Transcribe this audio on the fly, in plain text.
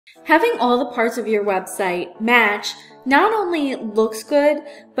Having all the parts of your website match not only looks good,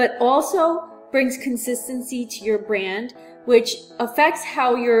 but also brings consistency to your brand, which affects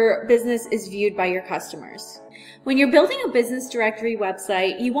how your business is viewed by your customers. When you're building a business directory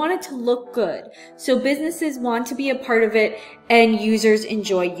website, you want it to look good, so businesses want to be a part of it and users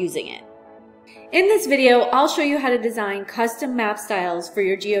enjoy using it. In this video, I'll show you how to design custom map styles for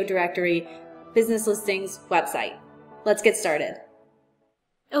your Geodirectory business listings website. Let's get started.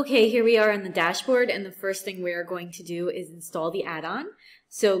 Okay, here we are on the dashboard, and the first thing we're going to do is install the add-on.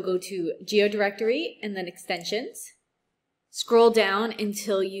 So go to Geodirectory and then Extensions. Scroll down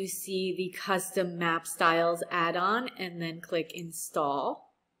until you see the Custom Map Styles add-on, and then click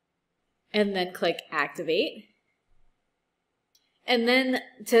Install. And then click Activate. And then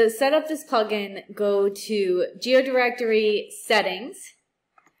to set up this plugin, go to Geodirectory Settings,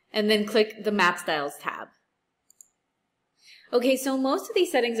 and then click the Map Styles tab. Okay, so most of these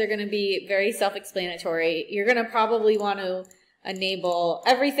settings are going to be very self-explanatory. You're going to probably want to enable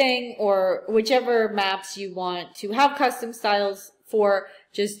everything, or whichever maps you want to have custom styles for,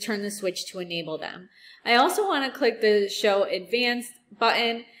 just turn the switch to enable them. I also want to click the Show Advanced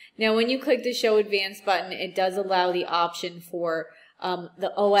button. Now, when you click the Show Advanced button, it does allow the option for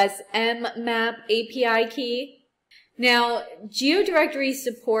the OSM map API key. Now, Geodirectory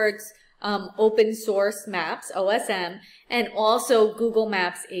supports open source maps, OSM, and also Google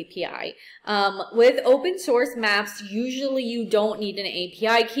Maps API. With open source maps, usually you don't need an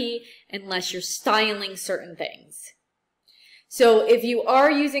API key unless you're styling certain things. So if you are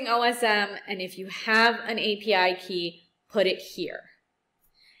using OSM and if you have an API key, put it here.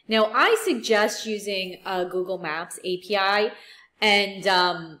 Now, I suggest using Google Maps API, and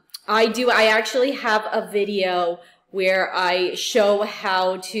I actually have a video where I show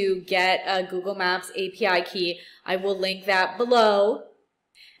how to get a Google Maps API key. I will link that below.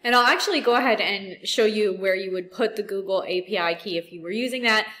 And I'll actually go ahead and show you where you would put the Google API key if you were using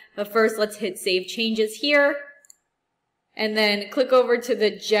that. But first, let's hit Save Changes here. And then click over to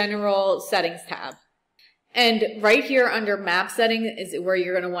the General Settings tab. And right here under Map Settings is where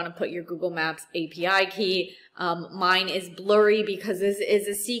you're going to want to put your Google Maps API key. Mine is blurry because this is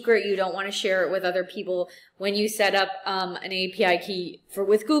a secret. You don't want to share it with other people. When you set up an API key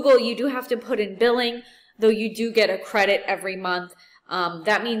with Google, you do have to put in billing, though you do get a credit every month.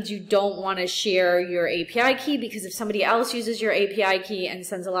 That means you don't want to share your API key, because if somebody else uses your API key and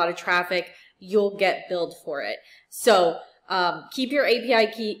sends a lot of traffic, you'll get billed for it. So keep your API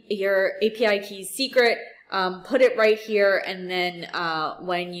key secret. Put it right here, and then after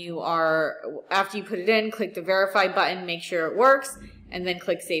you put it in, click the Verify button, make sure it works, and then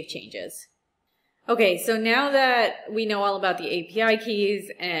click Save Changes. Okay, so now that we know all about the API keys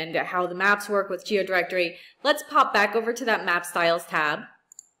and how the maps work with Geodirectory, let's pop back over to that Map Styles tab,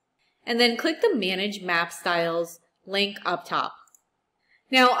 and then click the Manage Map Styles link up top.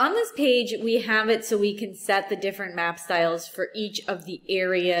 Now, on this page, we have it so we can set the different map styles for each of the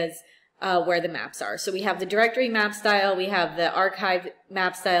areas where the maps are. So we have the directory map style, we have the archive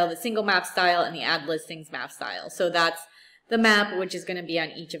map style, the single map style, and the add listings map style. So that's the map which is going to be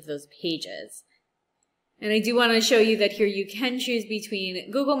on each of those pages. And I do want to show you that here you can choose between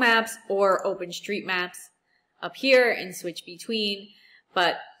Google Maps or OpenStreetMaps up here and switch between.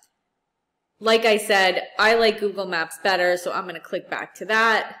 But like I said, I like Google Maps better, so I'm going to click back to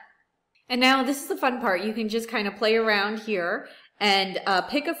that. And now this is the fun part. You can just kind of play around here and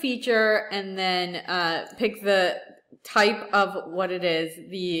pick a feature, and then pick the type of what it is,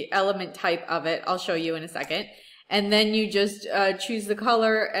 the element type of it. I'll show you in a second. And then you just choose the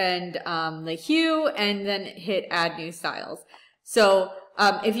color and the hue, and then hit Add New Styles. So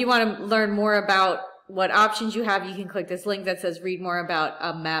if you want to learn more about what options you have, you can click this link that says Read More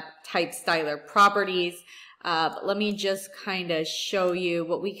About Map Type Styler Properties. But let me just kind of show you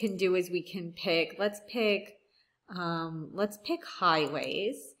what we can do is we can pick, let's pick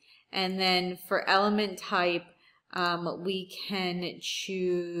highways, and then for element type, we can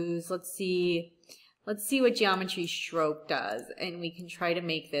choose, let's see what geometry stroke does, and we can try to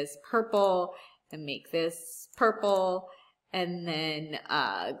make this purple and make this purple, and then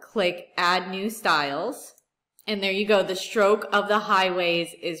click Add New Styles, and there you go. The stroke of the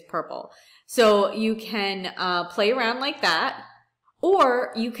highways is purple. So you can play around like that.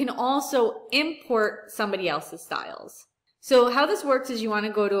 Or you can also import somebody else's styles. So how this works is you want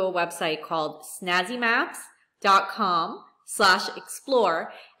to go to a website called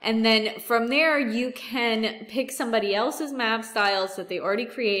snazzymaps.com/explore, and then from there you can pick somebody else's map styles that they already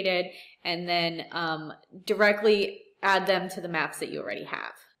created, and then directly add them to the maps that you already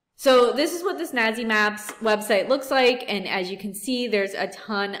have. So this is what the Snazzy Maps website looks like, and as you can see, there's a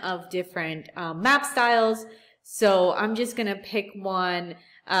ton of different map styles. So I'm just gonna pick one.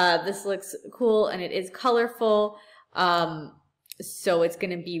 This looks cool and it is colorful, so it's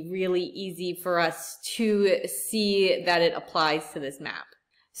gonna be really easy for us to see that it applies to this map.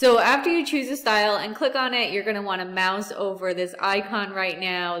 So after you choose a style and click on it, you're gonna wanna mouse over this icon right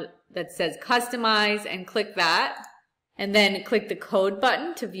now that says Customize and click that. And then click the code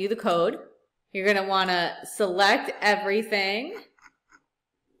button to view the code. You're going to want to select everything,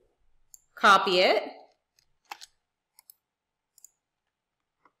 copy it,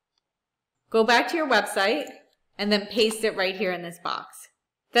 go back to your website, and then paste it right here in this box.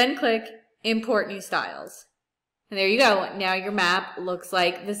 Then click Import New Styles. And there you go. Now your map looks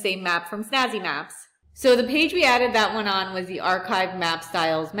like the same map from Snazzy Maps. So the page we added that one on was the Archive Map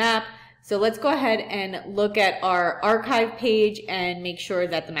Styles map. So let's go ahead and look at our archive page and make sure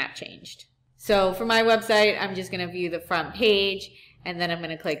that the map changed. So for my website, I'm just going to view the front page, and then I'm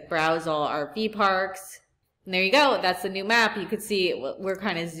going to click Browse All RV Parks. And there you go. That's the new map. You can see we're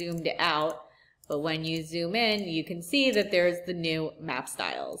kind of zoomed out, but when you zoom in, you can see that there's the new map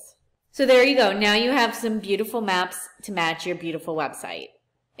styles. So there you go. Now you have some beautiful maps to match your beautiful website.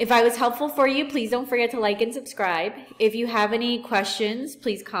 If I was helpful for you, please don't forget to like and subscribe. If you have any questions,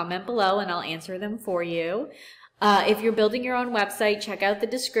 please comment below and I'll answer them for you. If you're building your own website, check out the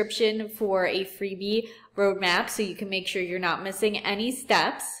description for a freebie roadmap so you can make sure you're not missing any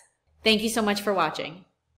steps. Thank you so much for watching.